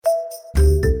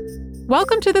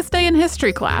Welcome to This Day in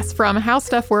History class from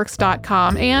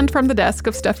HowStuffWorks.com and from the desk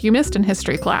of Stuff You Missed in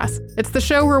History class. It's the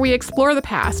show where we explore the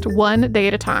past one day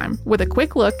at a time with a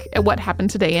quick look at what happened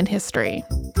today in history.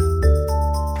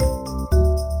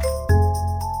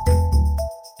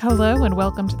 Hello and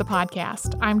welcome to the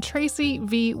podcast. I'm Tracy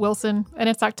V. Wilson and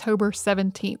it's October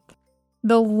 17th.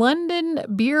 The London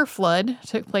beer flood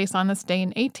took place on this day in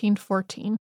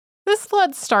 1814. This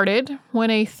flood started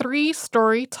when a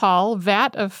 3-story tall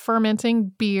vat of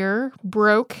fermenting beer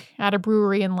broke at a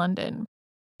brewery in London.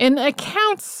 In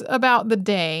accounts about the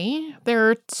day, there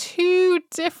are 2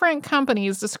 different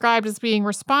companies described as being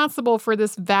responsible for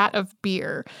this vat of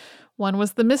beer. One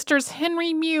was the Messrs.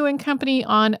 Henry Mew and Company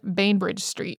on Bainbridge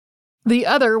Street. The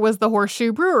other was the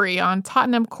Horseshoe Brewery on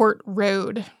Tottenham Court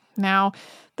Road. Now,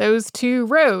 those 2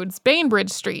 roads, Bainbridge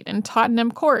Street and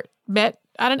Tottenham Court, met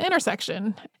at an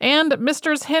intersection, and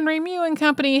Messrs. Henry Mew and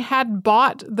Company had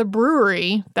bought the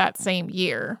brewery that same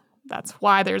year. That's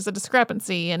why there's a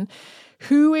discrepancy in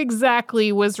who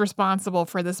exactly was responsible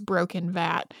for this broken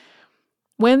vat.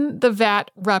 When the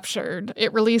vat ruptured,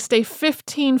 it released a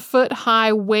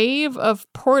 15-foot-high wave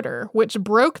of porter, which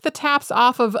broke the taps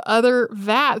off of other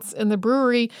vats in the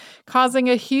brewery, causing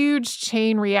a huge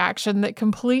chain reaction that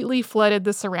completely flooded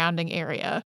the surrounding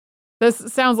area.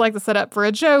 This sounds like the setup for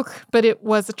a joke, but it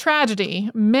was a tragedy.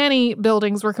 Many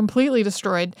buildings were completely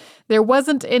destroyed. There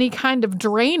wasn't any kind of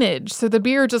drainage, so the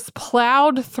beer just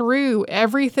plowed through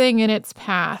everything in its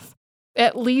path.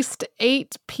 At least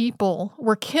 8 people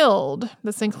were killed.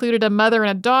 This included a mother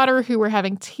and a daughter who were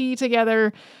having tea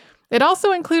together. It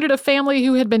also included a family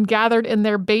who had been gathered in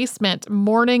their basement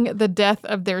mourning the death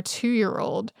of their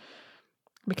 2-year-old.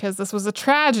 Because this was a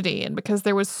tragedy and because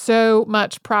there was so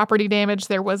much property damage,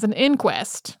 there was an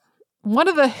inquest. One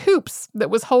of the hoops that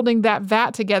was holding that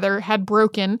vat together had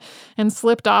broken and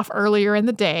slipped off earlier in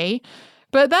the day,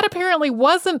 but that apparently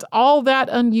wasn't all that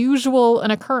unusual an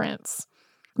occurrence.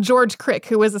 George Crick,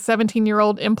 who was a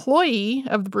 17-year-old employee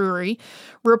of the brewery,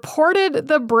 reported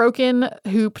the broken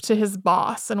hoop to his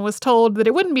boss and was told that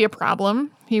it wouldn't be a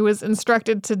problem. He was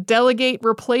instructed to delegate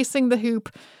replacing the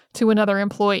hoop to another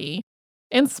employee.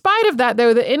 In spite of that,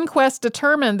 though, the inquest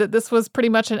determined that this was pretty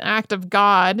much an act of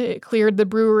God. It cleared the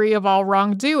brewery of all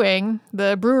wrongdoing.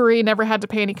 The brewery never had to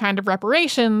pay any kind of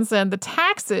reparations, and the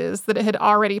taxes that it had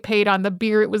already paid on the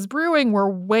beer it was brewing were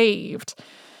waived.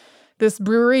 This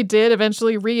brewery did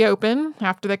eventually reopen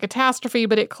after the catastrophe,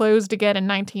 but it closed again in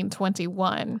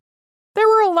 1921. There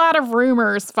were a lot of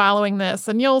rumors following this,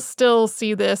 and you'll still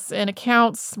see this in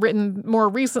accounts written more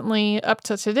recently up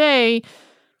to today,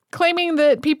 claiming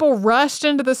that people rushed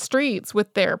into the streets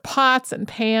with their pots and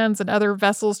pans and other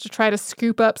vessels to try to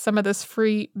scoop up some of this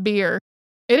free beer.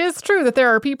 It is true that there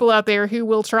are people out there who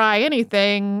will try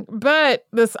anything, but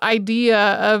this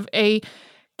idea of a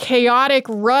chaotic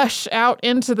rush out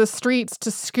into the streets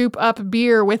to scoop up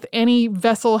beer with any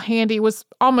vessel handy was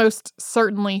almost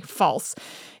certainly false.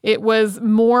 It was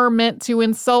more meant to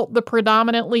insult the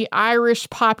predominantly Irish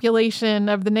population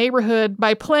of the neighborhood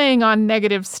by playing on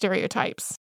negative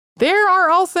stereotypes. There are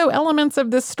also elements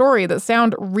of this story that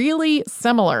sound really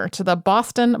similar to the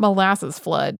Boston molasses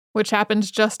flood, which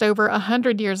happened just over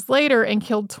 100 years later and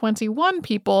killed 21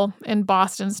 people in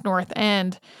Boston's North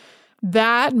End.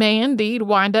 That may indeed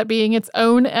wind up being its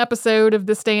own episode of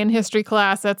This Day in History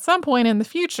class at some point in the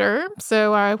future,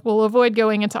 so I will avoid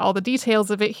going into all the details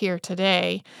of it here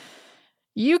today.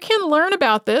 You can learn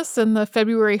about this in the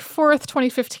February 4th,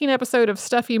 2015 episode of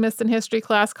Stuff You Missed in History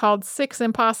class called 6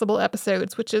 Impossible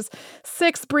Episodes, which is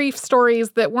 6 brief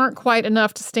stories that weren't quite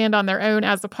enough to stand on their own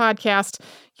as a podcast.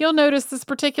 You'll notice this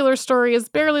particular story is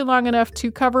barely long enough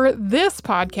to cover this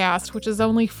podcast, which is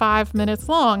only 5 minutes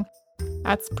long.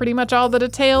 That's pretty much all the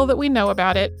detail that we know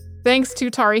about it. Thanks to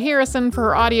Tari Harrison for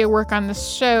her audio work on this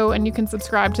show, and you can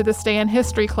subscribe to This Day in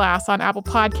History class on Apple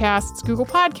Podcasts, Google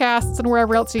Podcasts, and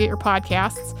wherever else you get your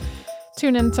podcasts.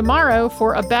 Tune in tomorrow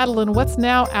for a battle in what's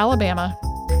now Alabama.